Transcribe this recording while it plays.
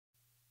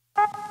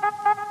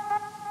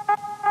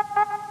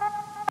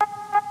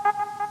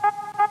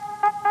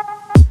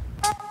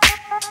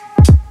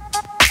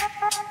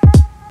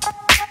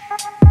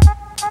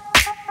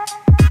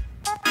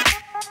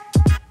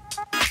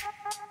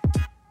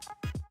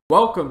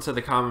Welcome to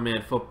the Common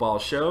Man Football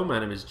Show. My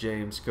name is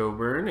James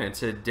Coburn, and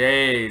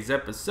today's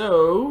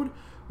episode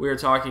we are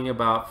talking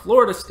about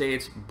Florida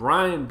State's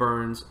Brian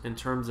Burns in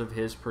terms of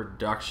his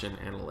production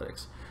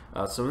analytics.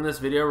 So in this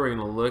video, we're going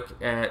to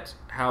look at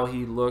how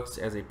he looks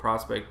as a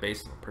prospect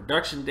based on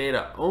production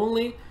data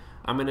only.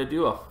 I'm going to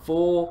do a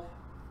full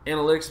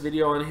analytics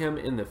video on him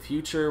in the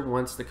future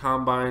once the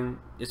combine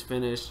is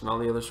finished and all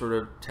the other sort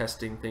of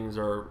testing things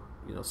are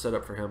set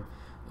up for him.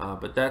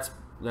 But that's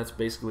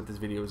basically what this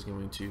video is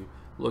going to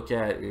look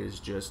at, is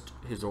just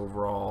his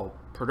overall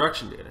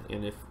production data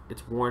and if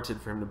it's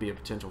warranted for him to be a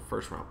potential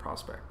first-round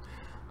prospect.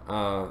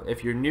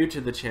 If you're new to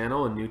the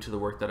channel and new to the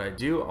work that I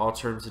do, all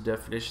terms and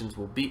definitions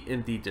will be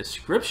in the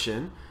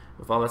description.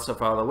 With all that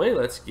stuff out of the way,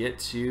 let's get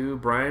to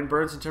Brian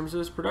Burns in terms of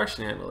his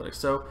production analytics.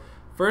 So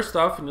first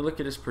off, when you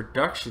look at his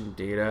production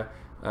data,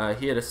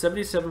 he had a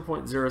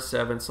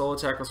 77.07 solo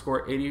tackle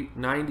score,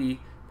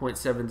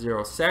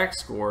 90.70 sack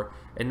score,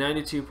 and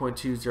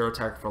 92.20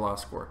 tackle for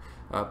loss score.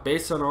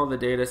 Based on all the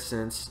data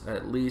since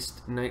at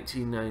least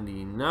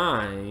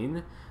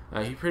 1999,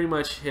 he pretty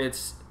much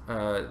hits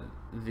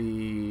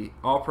the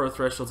All-Pro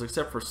thresholds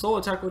except for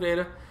solo tackle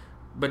data,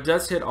 but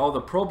does hit all the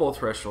Pro Bowl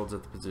thresholds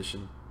at the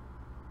position.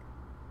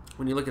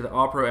 When you look at the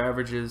All-Pro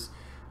averages,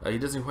 he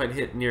doesn't quite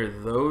hit near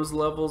those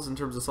levels in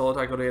terms of solo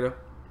tackle data,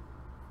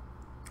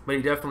 but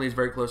he definitely is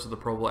very close to the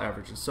Pro Bowl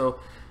averages. So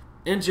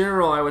in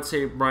general, I would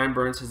say Brian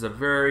Burns has a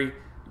very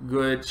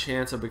good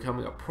chance of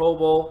becoming a Pro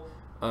Bowl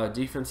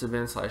defensive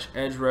end /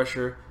 edge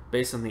rusher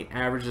based on the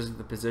averages of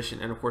the position,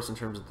 and of course in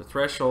terms of the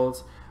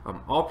thresholds.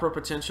 All-Pro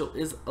potential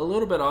is a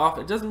little bit off.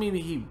 It doesn't mean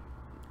that he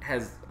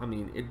has,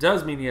 it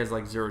does mean he has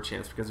like zero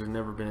chance, because there's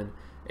never been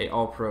a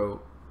All-Pro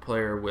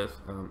player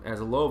with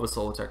as low of a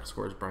solo tackle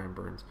score as Brian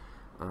Burns.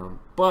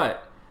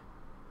 But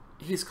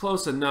he's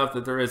close enough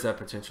that there is that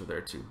potential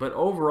there too. But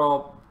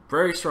overall,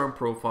 very strong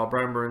profile.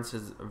 Brian Burns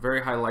has a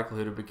very high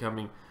likelihood of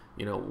becoming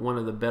one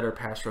of the better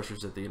pass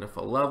rushers at the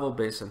NFL level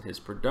based on his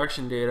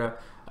production data.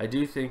 I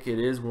do think it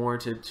is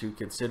warranted to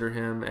consider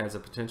him as a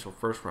potential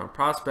first-round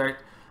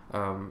prospect,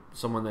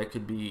 someone that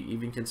could be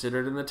even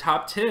considered in the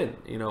top 10,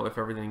 if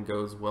everything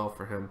goes well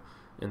for him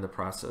in the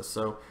process.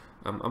 So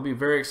I'll be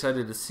very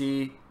excited to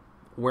see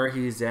where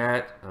he's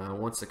at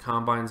once the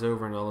combine's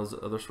over and all those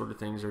other sort of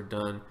things are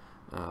done.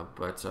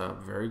 But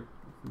very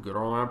good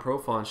all-around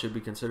profile and should be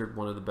considered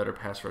one of the better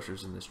pass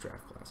rushers in this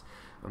draft class.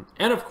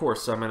 And of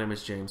course, my name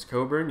is James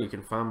Coburn. You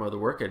can find my other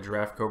work at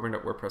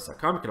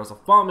draftcoburn.wordpress.com. You can also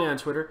follow me on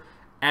Twitter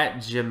at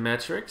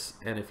Gymmetrics.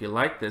 And if you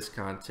like this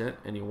content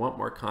and you want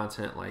more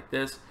content like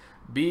this,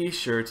 be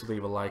sure to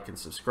leave a like and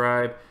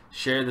subscribe.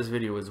 Share this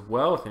video as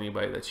well with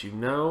anybody that you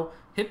know.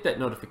 Hit that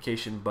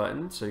notification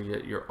button so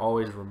you're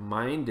always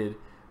reminded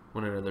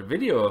when another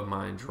video of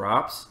mine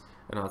drops.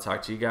 And I'll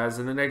talk to you guys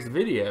in the next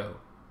video.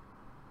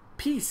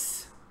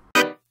 Peace.